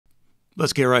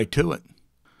Let's get right to it.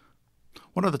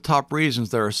 One of the top reasons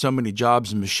there are so many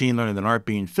jobs in machine learning that aren't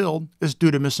being filled is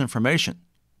due to misinformation.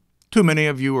 Too many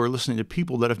of you are listening to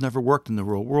people that have never worked in the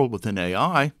real world within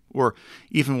AI, or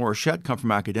even worse yet, come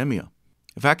from academia.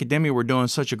 If academia were doing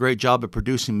such a great job at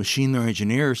producing machine learning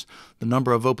engineers, the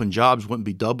number of open jobs wouldn't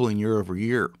be doubling year over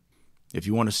year. If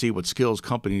you want to see what skills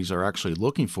companies are actually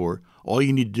looking for, all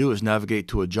you need to do is navigate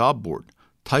to a job board,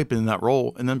 type in that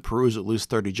role, and then peruse at least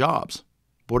 30 jobs.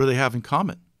 What do they have in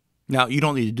common? Now, you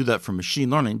don't need to do that for machine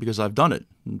learning because I've done it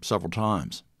several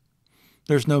times.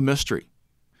 There's no mystery.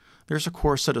 There's a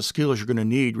core set of skills you're going to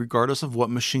need regardless of what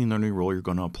machine learning role you're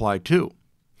going to apply to.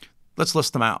 Let's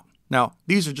list them out. Now,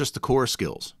 these are just the core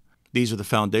skills. These are the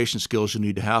foundation skills you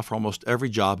need to have for almost every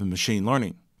job in machine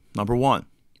learning. Number 1,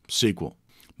 SQL.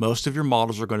 Most of your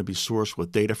models are going to be sourced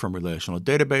with data from relational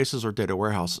databases or data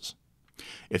warehouses.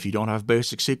 If you don't have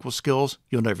basic SQL skills,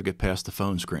 you'll never get past the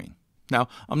phone screen. Now,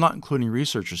 I'm not including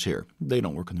researchers here. They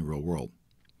don't work in the real world.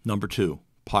 Number 2,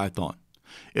 Python.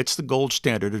 It's the gold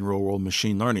standard in real-world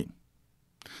machine learning.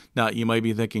 Now, you might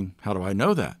be thinking, how do I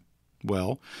know that?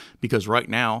 Well, because right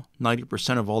now,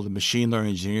 90% of all the machine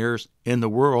learning engineers in the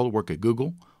world work at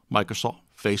Google, Microsoft,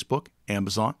 Facebook,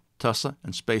 Amazon, Tesla,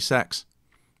 and SpaceX.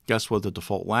 Guess what the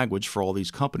default language for all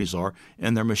these companies are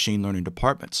in their machine learning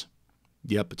departments?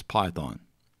 Yep, it's Python.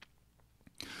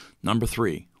 Number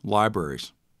 3,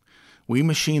 libraries. We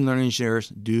machine learning engineers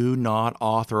do not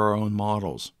author our own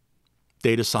models.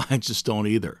 Data scientists don't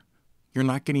either. You're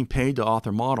not getting paid to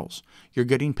author models. You're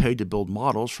getting paid to build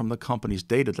models from the company's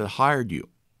data that hired you.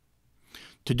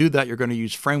 To do that, you're going to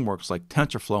use frameworks like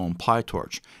TensorFlow and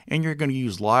PyTorch, and you're going to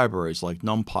use libraries like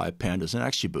NumPy, Pandas, and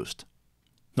XGBoost.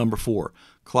 Number 4,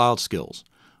 cloud skills.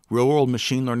 Real-world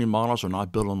machine learning models are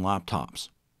not built on laptops.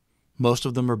 Most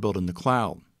of them are built in the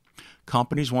cloud.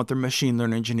 Companies want their machine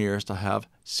learning engineers to have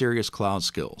serious cloud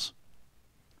skills.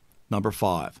 Number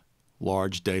 5,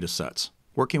 large data sets.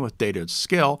 Working with data at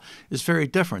scale is very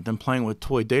different than playing with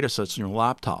toy data sets on your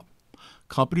laptop.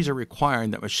 Companies are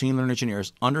requiring that machine learning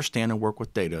engineers understand and work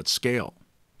with data at scale.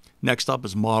 Next up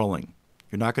is modeling.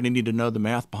 You're not going to need to know the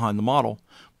math behind the model,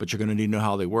 but you're going to need to know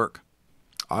how they work.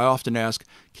 I often ask,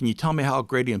 can you tell me how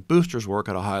gradient boosters work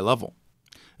at a high level?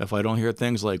 If I don't hear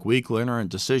things like weak linear and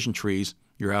decision trees,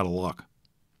 you're out of luck.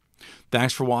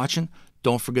 Thanks for watching.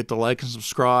 Don't forget to like and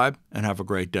subscribe, and have a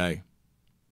great day.